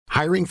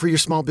Hiring for your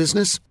small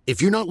business?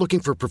 If you're not looking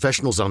for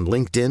professionals on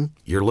LinkedIn,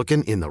 you're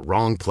looking in the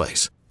wrong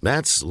place.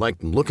 That's like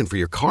looking for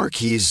your car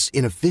keys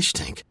in a fish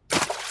tank.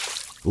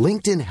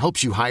 LinkedIn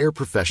helps you hire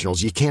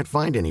professionals you can't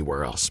find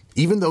anywhere else,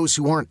 even those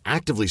who aren't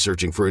actively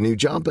searching for a new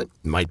job but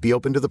might be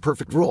open to the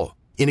perfect role.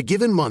 In a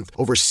given month,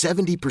 over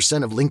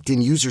 70% of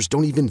LinkedIn users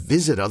don't even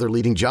visit other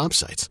leading job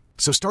sites.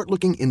 So start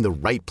looking in the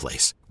right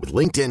place. With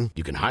LinkedIn,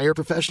 you can hire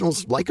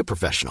professionals like a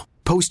professional.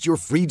 Post your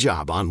free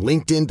job on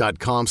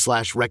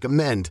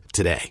linkedin.com/recommend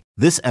today.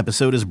 This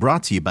episode is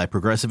brought to you by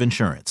Progressive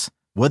Insurance.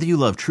 Whether you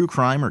love true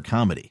crime or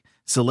comedy,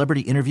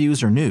 celebrity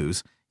interviews or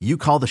news, you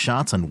call the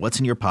shots on what's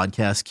in your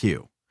podcast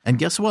queue. And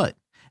guess what?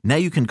 Now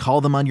you can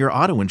call them on your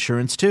auto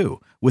insurance too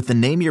with the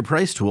Name Your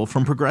Price tool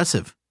from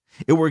Progressive.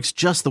 It works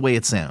just the way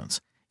it sounds.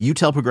 You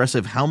tell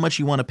Progressive how much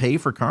you want to pay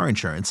for car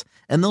insurance,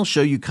 and they'll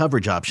show you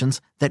coverage options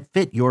that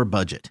fit your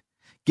budget.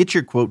 Get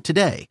your quote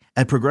today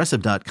at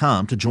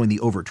Progressive.com to join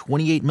the over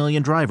 28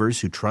 million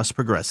drivers who trust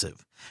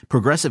Progressive.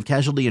 Progressive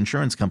Casualty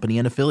Insurance Company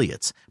and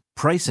Affiliates.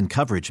 Price and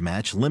coverage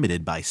match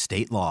limited by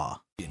state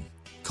law.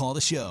 Call the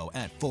show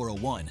at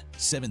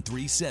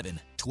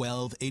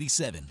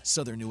 401-737-1287.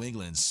 Southern New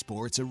England's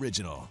sports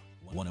original,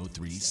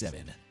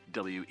 103.7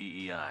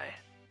 WEEI.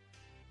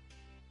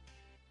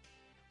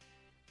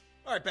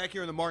 All right, back here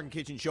on the Mark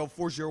Kichen Show,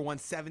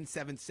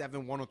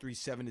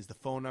 401-777-1037 is the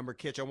phone number.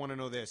 Kitch, I want to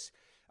know this.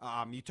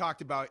 You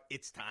talked about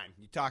it's time.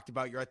 You talked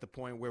about you're at the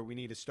point where we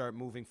need to start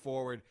moving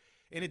forward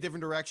in a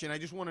different direction. I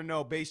just want to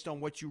know, based on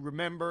what you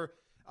remember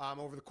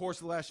over the course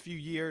of the last few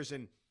years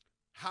and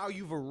how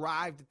you've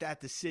arrived at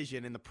that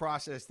decision and the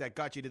process that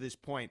got you to this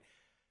point,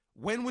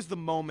 when was the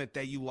moment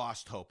that you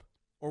lost hope?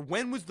 Or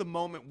when was the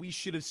moment we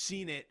should have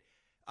seen it,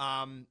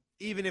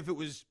 even if it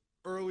was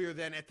earlier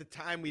than at the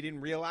time we didn't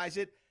realize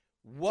it?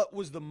 What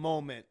was the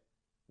moment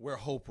where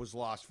hope was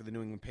lost for the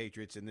New England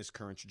Patriots in this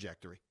current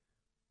trajectory?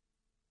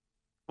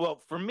 Well,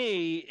 for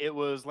me, it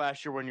was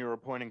last year when you were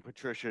appointing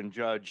Patricia and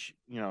Judge,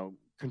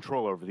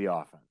 control over the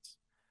offense.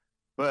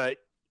 But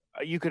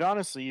you could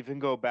honestly even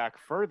go back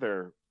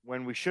further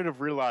when we should have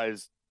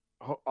realized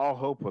all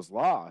hope was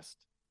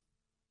lost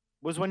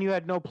was when you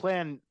had no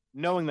plan,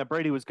 knowing that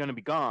Brady was going to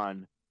be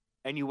gone,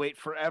 and you wait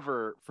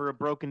forever for a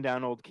broken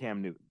down old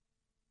Cam Newton.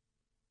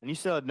 And you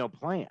still had no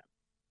plan.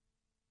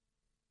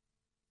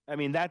 I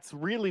mean, that's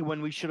really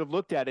when we should have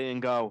looked at it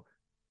and go,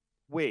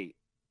 wait,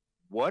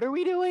 what are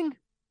we doing?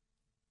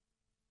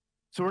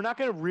 So we're not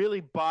going to really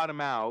bottom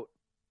out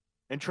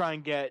and try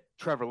and get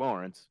Trevor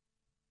Lawrence.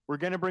 We're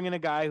going to bring in a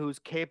guy who's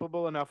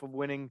capable enough of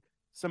winning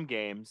some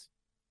games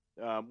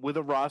with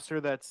a roster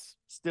that's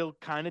still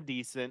kind of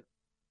decent.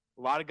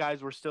 A lot of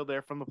guys were still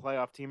there from the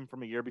playoff team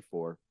from a year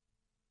before.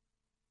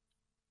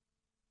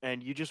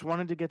 And you just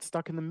wanted to get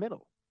stuck in the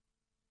middle.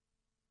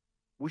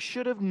 We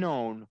should have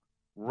known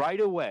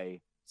right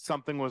away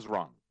something was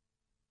wrong.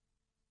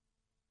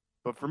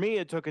 But for me,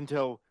 it took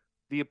until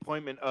the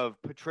appointment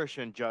of Patricia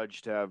and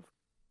Judge to have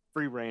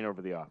free reign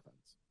over the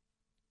offense.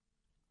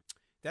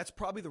 That's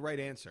probably the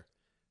right answer.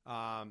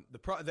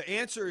 The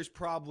answer is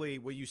probably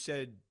what you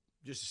said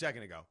just a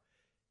second ago,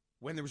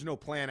 when there was no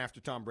plan after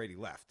Tom Brady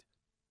left.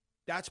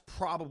 That's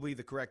probably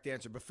the correct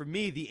answer. But for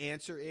me, the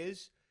answer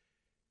is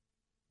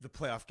the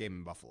playoff game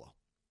in Buffalo.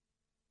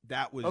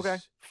 That was okay,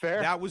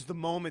 fair. That was the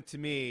moment to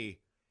me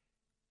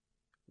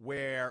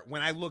where,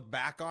 when I look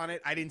back on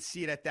it, I didn't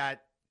see it at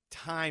that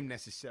time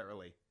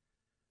necessarily.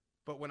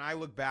 But when I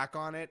look back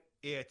on it,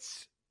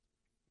 it's,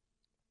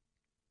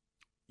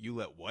 you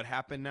let what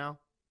happen now?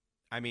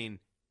 I mean,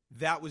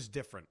 that was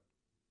different.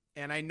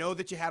 And I know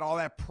that you had all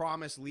that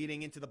promise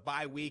leading into the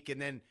bye week,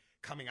 and then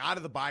coming out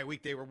of the bye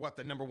week, they were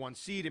the number one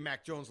seed, and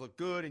Mac Jones looked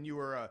good, and you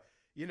were a,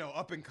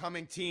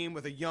 up-and-coming team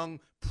with a young,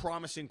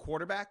 promising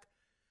quarterback.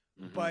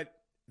 Mm-hmm. But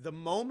the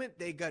moment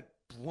they got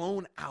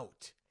blown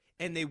out,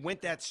 and they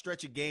went that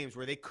stretch of games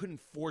where they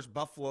couldn't force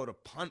Buffalo to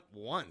punt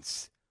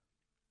once,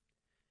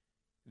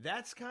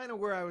 that's kind of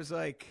where I was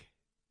like,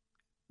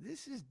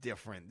 this is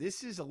different.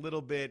 This is a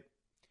little bit,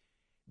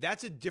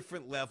 that's a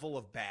different level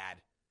of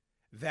bad.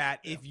 That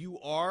if you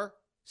are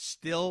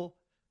still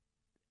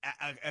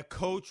a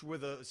coach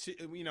with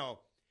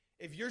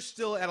if you're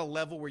still at a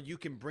level where you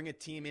can bring a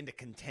team into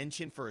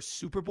contention for a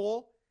Super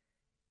Bowl,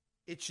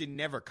 it should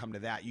never come to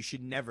that. You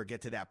should never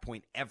get to that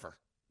point ever.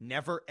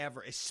 Never, ever,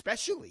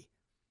 especially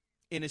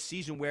in a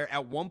season where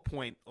at one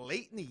point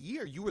late in the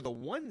year, you were the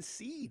one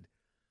seed.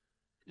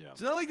 Yeah.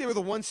 It's not like they were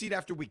the one seed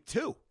after week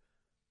 2.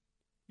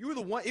 You were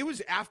the one. It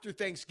was after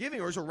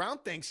Thanksgiving, or it was around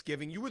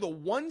Thanksgiving. You were the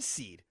one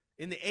seed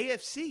in the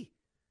AFC.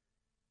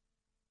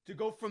 To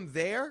go from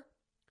there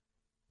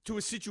to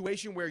a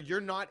situation where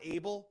you're not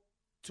able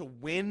to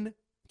win,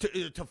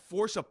 to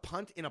force a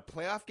punt in a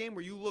playoff game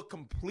where you look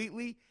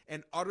completely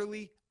and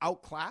utterly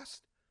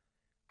outclassed,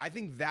 I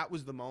think that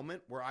was the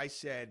moment where I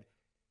said,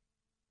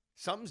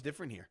 something's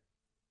different here.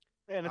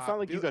 And it's not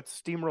like you got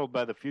steamrolled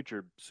by the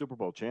future Super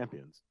Bowl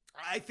champions.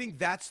 I think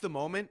that's the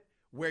moment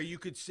where you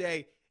could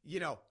say,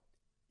 you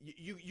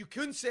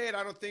couldn't say it,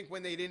 I don't think,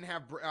 when they didn't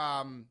have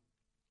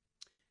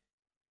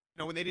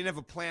when they didn't have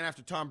a plan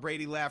after Tom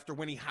Brady left, or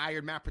when he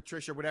hired Matt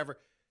Patricia or whatever.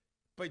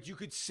 But you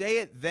could say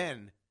it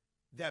then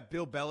that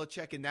Bill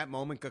Belichick in that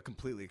moment got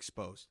completely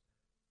exposed.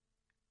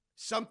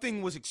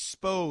 Something was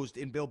exposed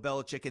in Bill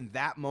Belichick in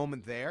that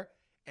moment there,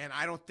 and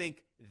I don't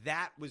think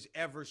that was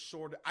ever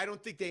I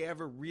don't think they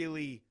ever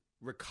really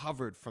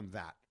recovered from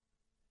that.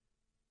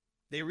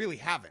 They really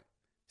haven't.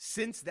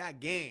 Since that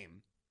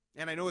game,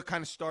 and I know it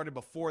kind of started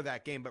before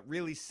that game, but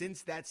really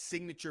since that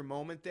signature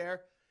moment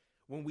there,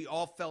 when we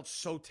all felt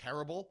so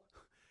terrible,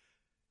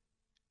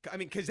 I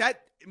mean, because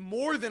that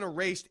more than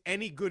erased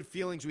any good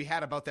feelings we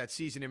had about that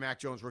season in Mac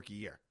Jones' rookie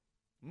year.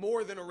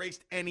 More than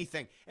erased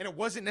anything. And it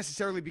wasn't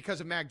necessarily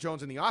because of Mac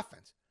Jones and the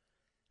offense.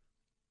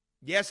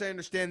 Yes, I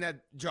understand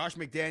that Josh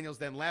McDaniels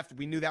then left.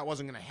 We knew that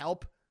wasn't going to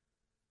help.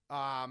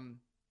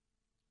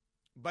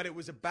 But it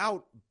was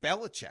about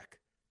Belichick.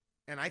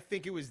 And I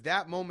think it was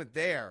that moment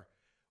there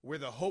where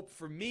the hope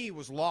for me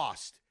was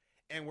lost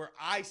and where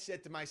I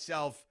said to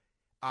myself,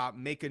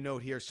 make a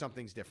note here,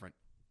 something's different.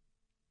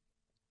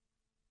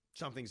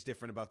 Something's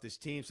different about this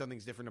team.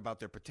 Something's different about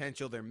their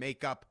potential, their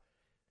makeup.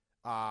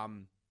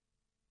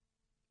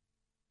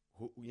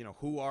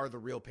 Who are the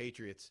real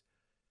Patriots?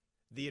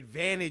 The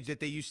advantage that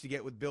they used to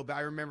get with Bill.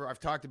 I remember I've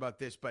talked about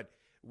this, but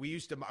we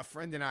used to, a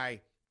friend and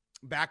I,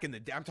 back in the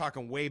day, I'm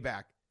talking way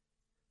back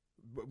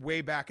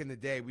in the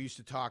day, we used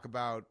to talk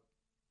about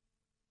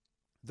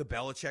the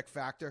Belichick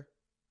factor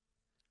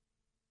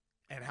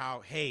and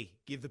how, hey,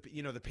 give the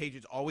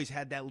Patriots always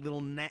had that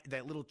little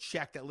that little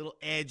check, that little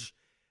edge.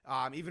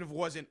 Even if it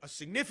wasn't a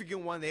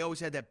significant one, they always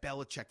had that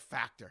Belichick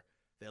factor,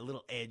 that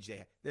little edge.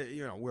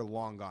 We're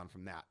long gone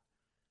from that.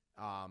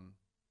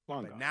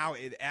 But now,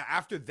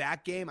 after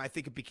that game, I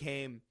think it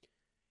became,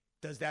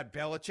 does that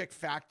Belichick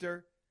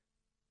factor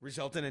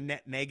result in a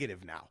net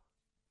negative now?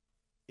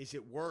 Is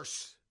it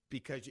worse?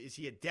 Because is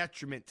he a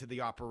detriment to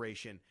the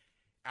operation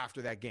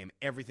after that game?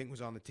 Everything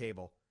was on the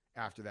table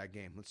after that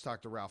game. Let's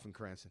talk to Ralph in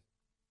Cranston.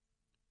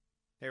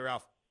 Hey,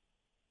 Ralph.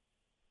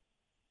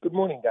 Good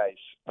morning, guys.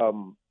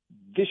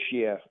 This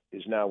year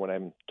is now when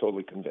I'm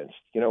totally convinced.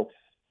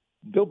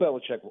 Bill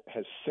Belichick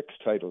has 6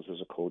 titles as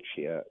a coach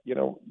here.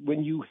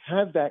 When you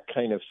have that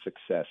kind of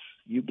success,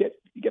 you get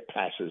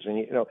passes.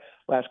 And,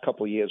 last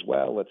couple of years,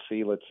 well, let's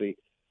see.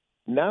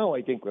 Now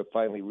I think we're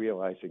finally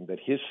realizing that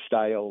his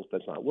style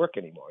does not work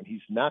anymore, and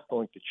he's not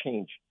going to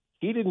change.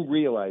 He didn't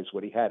realize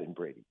what he had in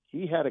Brady.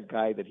 He had a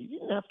guy that he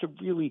didn't have to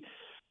really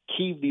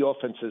key the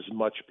offense as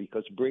much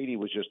because Brady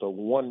was just a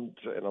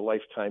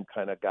once-in-a-lifetime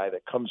kind of guy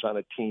that comes on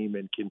a team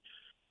and can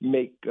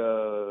make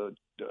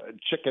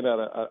chicken out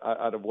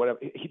of whatever.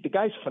 The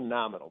guy's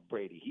phenomenal,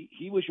 Brady.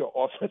 He was your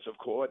offensive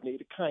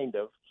coordinator, kind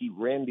of. He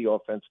ran the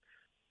offense.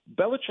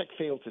 Belichick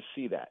failed to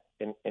see that,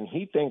 and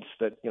he thinks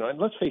that, and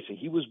let's face it,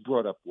 he was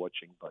brought up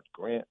watching Bud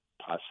Grant,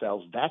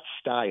 Parcells, that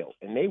style,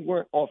 and they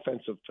weren't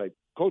offensive-type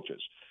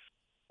coaches.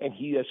 And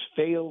he has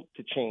failed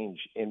to change.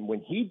 And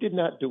when he did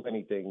not do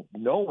anything,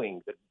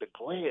 knowing that the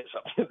glares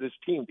of this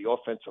team, the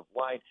offensive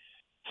line,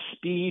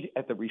 speed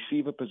at the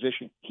receiver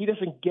position, he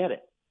doesn't get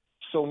it.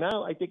 So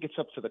now I think it's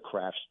up to the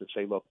Crafts to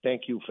say, look,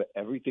 thank you for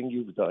everything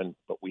you've done,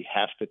 but we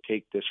have to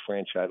take this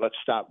franchise. Let's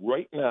stop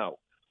right now.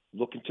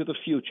 Look into the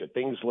future.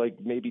 Things like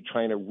maybe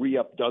trying to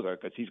re-up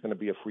Duggar because he's going to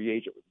be a free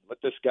agent.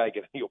 Let this guy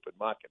get in the open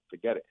market.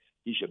 Forget it.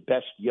 He's your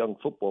best young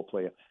football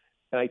player.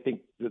 And I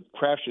think the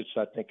Kraft should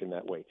start thinking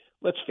that way.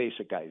 Let's face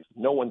it, guys.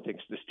 No one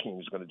thinks this team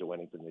is going to do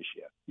anything this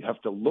year. You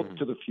have to look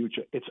to the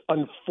future. It's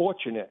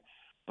unfortunate,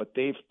 but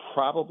they've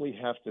probably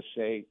have to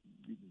say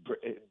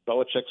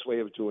Belichick's way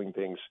of doing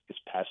things is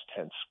past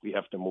tense. We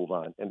have to move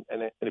on. And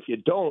if you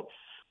don't,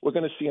 we're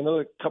going to see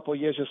another couple of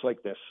years just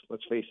like this.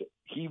 Let's face it.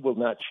 He will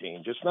not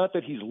change. It's not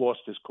that he's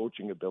lost his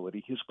coaching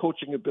ability. His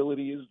coaching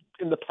ability is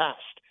in the past.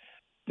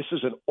 This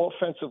is an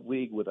offensive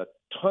league with a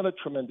ton of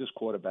tremendous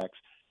quarterbacks.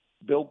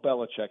 Bill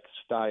Belichick's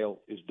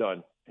style is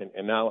done.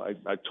 And now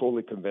I'm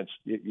totally convinced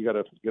you got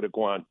to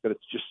go on. Got to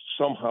just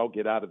somehow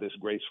get out of this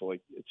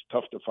gracefully. It's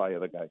tough to fire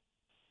the guy.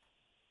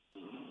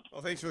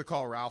 Well, thanks for the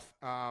call, Ralph.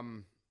 I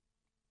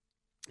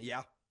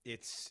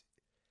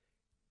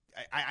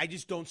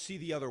just don't see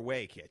the other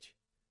way, Kitch.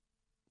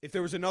 If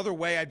there was another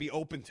way, I'd be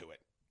open to it.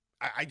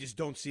 I just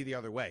don't see the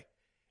other way.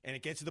 And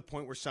it gets to the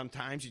point where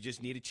sometimes you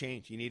just need a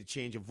change. You need a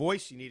change of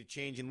voice. You need a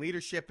change in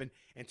leadership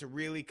and to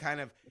really kind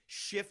of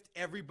shift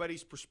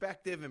everybody's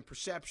perspective and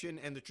perception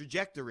and the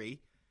trajectory.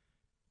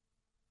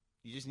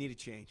 You just need a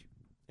change.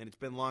 And it's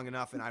been long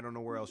enough, and I don't know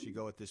where else you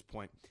go at this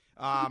point.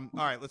 All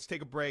right, let's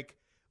take a break.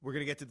 We're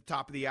going to get to the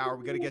top of the hour.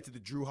 We're going to get to the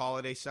Drew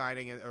Holiday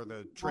signing or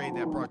the trade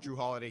that brought Drew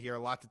Holiday here. A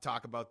lot to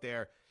talk about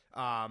there.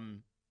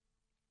 And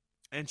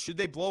should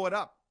they blow it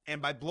up? And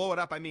by blow it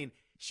up, I mean,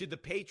 should the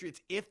Patriots,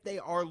 if they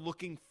are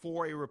looking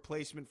for a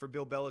replacement for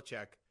Bill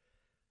Belichick,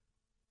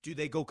 do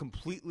they go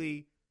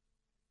completely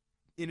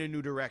in a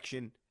new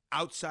direction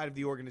outside of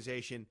the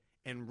organization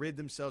and rid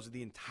themselves of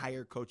the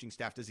entire coaching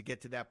staff? Does it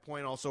get to that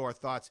point? Also, our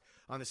thoughts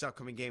on this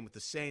upcoming game with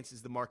the Saints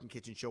is the Mark and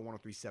Kichen Show,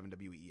 103.7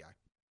 WEEI.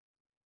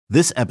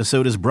 This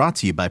episode is brought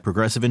to you by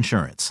Progressive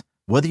Insurance.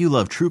 Whether you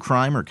love true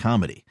crime or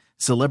comedy,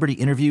 celebrity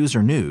interviews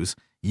or news,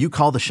 you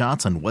call the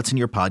shots on what's in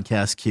your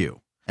podcast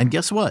queue. And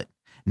guess what?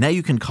 Now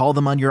you can call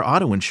them on your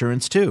auto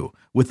insurance too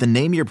with the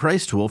Name Your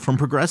Price tool from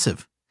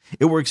Progressive.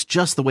 It works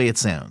just the way it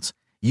sounds.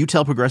 You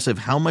tell Progressive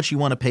how much you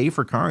want to pay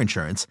for car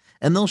insurance,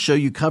 and they'll show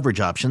you coverage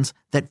options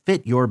that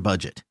fit your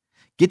budget.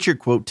 Get your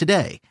quote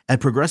today at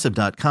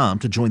Progressive.com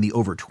to join the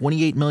over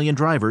 28 million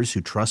drivers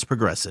who trust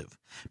Progressive.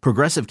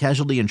 Progressive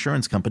Casualty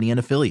Insurance Company and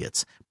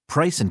Affiliates.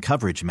 Price and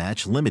coverage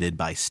match limited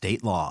by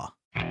state law.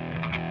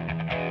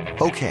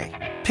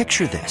 Okay,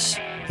 picture this.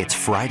 It's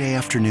Friday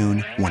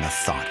afternoon when a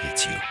thought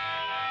hits you.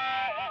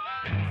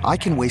 I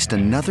can waste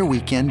another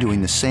weekend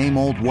doing the same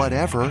old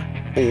whatever,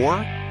 or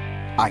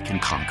I can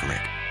conquer it.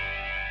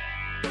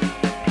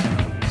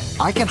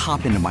 I can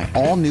hop into my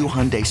all-new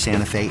Hyundai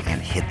Santa Fe and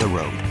hit the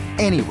road.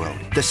 Any road.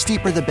 The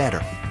steeper, the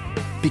better.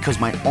 Because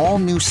my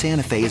all-new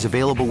Santa Fe is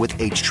available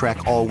with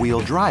H-Track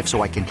all-wheel drive,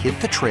 so I can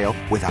hit the trail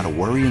without a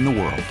worry in the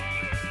world.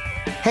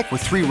 Heck,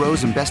 with 3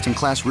 rows and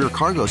best-in-class rear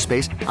cargo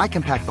space, I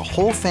can pack the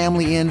whole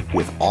family in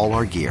with all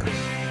our gear.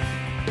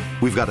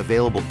 We've got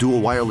available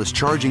dual wireless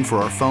charging for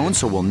our phones,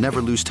 so we'll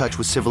never lose touch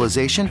with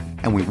civilization,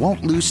 and we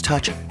won't lose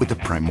touch with the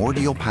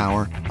primordial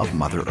power of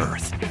Mother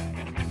Earth.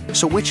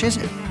 So which is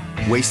it?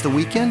 Waste the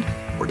weekend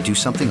or do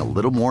something a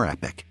little more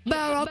epic?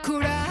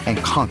 And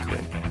conquer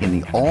it in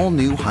the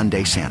all-new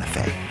Hyundai Santa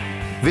Fe.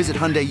 Visit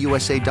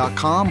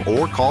HyundaiUSA.com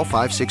or call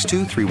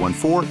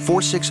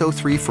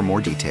 562-314-4603 for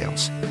more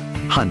details.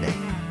 Hyundai,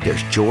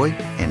 there's joy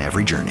in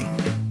every journey.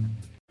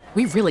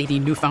 We really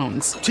need new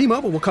phones.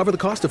 T-Mobile will cover the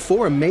cost of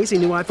 4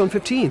 amazing new iPhone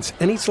 15s,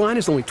 and each line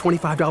is only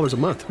 $25 a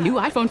month. New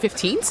iPhone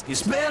 15s?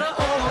 It's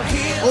better over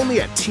here.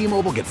 Only at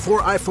T-Mobile, get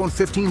 4 iPhone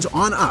 15s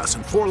on us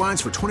and 4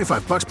 lines for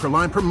 $25 per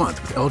line per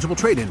month with eligible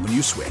trade-in when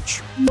you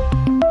switch.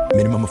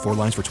 Minimum of 4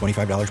 lines for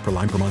 $25 per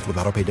line per month with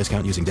autopay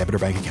discount using debit or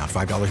bank account.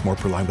 $5 more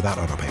per line without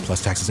autopay,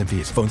 plus taxes and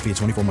fees. Phone fee at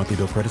 24 monthly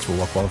bill credits for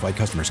well-qualified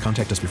customers.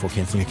 Contact us before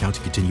canceling account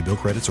to continue bill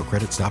credits or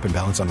credit stop and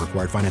balance on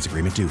required finance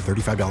agreement due.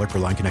 $35 per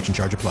line connection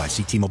charge applies.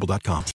 See T-Mobile.com.